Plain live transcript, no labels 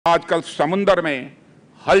आजकल समुद्र में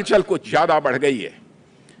हलचल कुछ ज्यादा बढ़ गई है।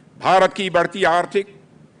 भारत की बढ़ती आर्थिक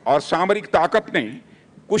और सामरिक ताकत ने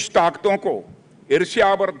कुछ ताकतों को ईर्ष्या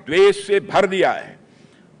और द्वेष से भर दिया है।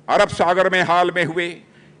 अरब सागर में हाल में हुए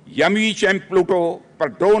MV चेम प्लूटो पर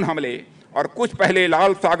ड्रोन हमले और कुछ पहले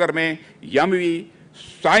लाल सागर में MV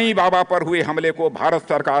साईं बाबा पर हुए हमले को भारत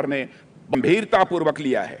सरकार ने गंभीरतापूर्वक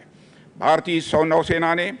लिया है। भारतीय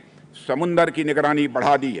नौसेना ने समुद्र की निगरानी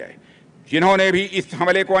बढ़ा दी है। जिन्होंने भी इस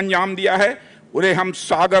हमले को अंजाम दिया है उन्हें हम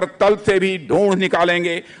सागर तल से भी ढूंढ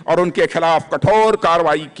निकालेंगे और उनके खिलाफ कठोर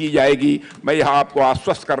कार्रवाई की जाएगी। मैं यह आपको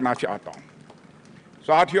आश्वस्त करना चाहता हूं।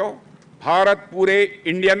 साथियों, भारत पूरे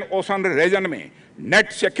इंडियन ओशन रीजन में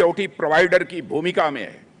नेट सिक्योरिटी प्रोवाइडर की भूमिका में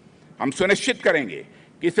है। हम सुनिश्चित करेंगे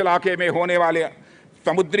कि इस इलाके में होने वाले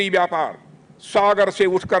समुद्री व्यापार सागर से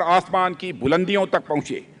उठकर आसमान की बुलंदियों तक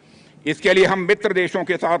पहुंचे। इसके लिए हम मित्र देशों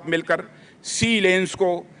के साथ मिलकर सी लेन्स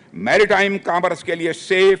को मैरीटाइम कॉमर्स के लिए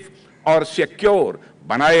सेफ और सिक्योर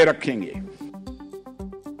बनाए रखेंगे।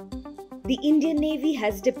 The Indian Navy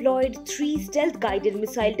has deployed 3 stealth-guided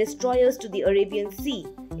missile destroyers to the Arabian Sea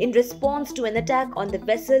in response to an attack on the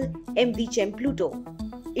vessel MV Chem Pluto.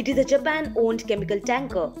 It is a Japan-owned chemical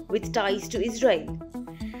tanker with ties to Israel.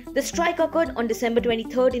 The strike occurred on December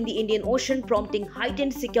 23rd in the Indian Ocean, prompting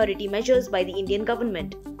heightened security measures by the Indian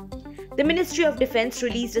government. The Ministry of Defence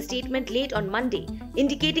released a statement late on Monday,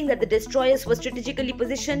 indicating that the destroyers were strategically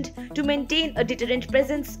positioned to maintain a deterrent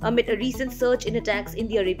presence amid a recent surge in attacks in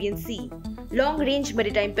the Arabian Sea. Long-range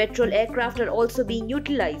maritime patrol aircraft are also being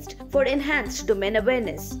utilized for enhanced domain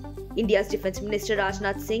awareness. India's Defence Minister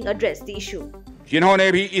Rajnath Singh addressed the issue.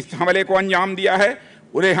 जिन्होंने भी इस हमले को अंजाम दिया है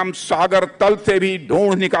उन्हें हम सागर तल से भी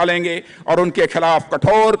ढूंढ निकालेंगे और उनके खिलाफ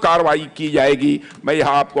कठोर कार्रवाई की जाएगी। मैं यह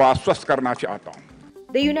आपको आश्वस्त करना चाहता हूं।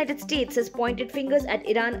 The United States has pointed fingers at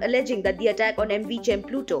Iran, alleging that the attack on MV Chem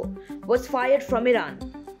Pluto was fired from Iran.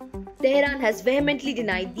 Tehran has vehemently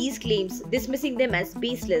denied these claims, dismissing them as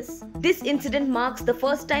baseless. This incident marks the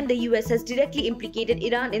first time the US has directly implicated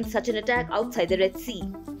Iran in such an attack outside the Red Sea.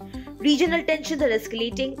 Regional tensions are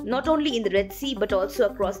escalating not only in the Red Sea but also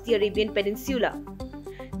across the Arabian Peninsula.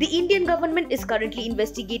 The Indian government is currently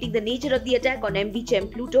investigating the nature of the attack on MV Chem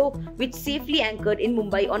Pluto, which safely anchored in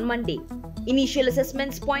Mumbai on Monday. Initial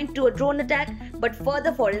assessments point to a drone attack, but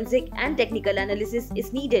further forensic and technical analysis is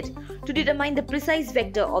needed to determine the precise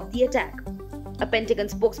vector of the attack. A Pentagon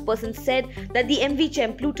spokesperson said that the MV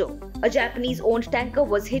Chem Pluto, a Japanese-owned tanker,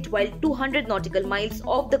 was hit while 200 nautical miles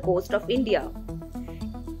off the coast of India.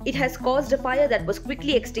 It has caused a fire that was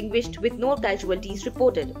quickly extinguished with no casualties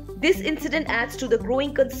reported. This incident adds to the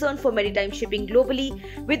growing concern for maritime shipping globally,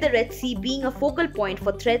 with the Red Sea being a focal point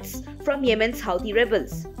for threats from Yemen's Houthi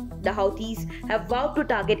rebels. The Houthis have vowed to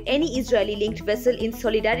target any Israeli-linked vessel in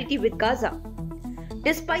solidarity with Gaza.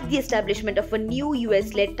 Despite the establishment of a new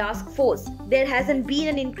US-led task force, there hasn't been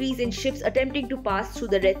an increase in ships attempting to pass through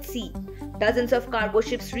the Red Sea. Dozens of cargo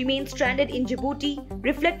ships remain stranded in Djibouti,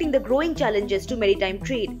 reflecting the growing challenges to maritime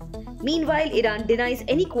trade. Meanwhile, Iran denies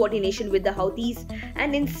any coordination with the Houthis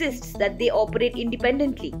and insists that they operate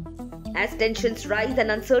independently. As tensions rise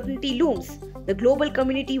and uncertainty looms, the global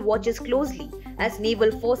community watches closely as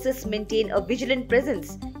naval forces maintain a vigilant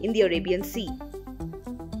presence in the Arabian Sea.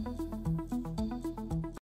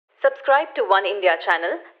 Subscribe to One India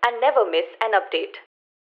channel and never miss an update.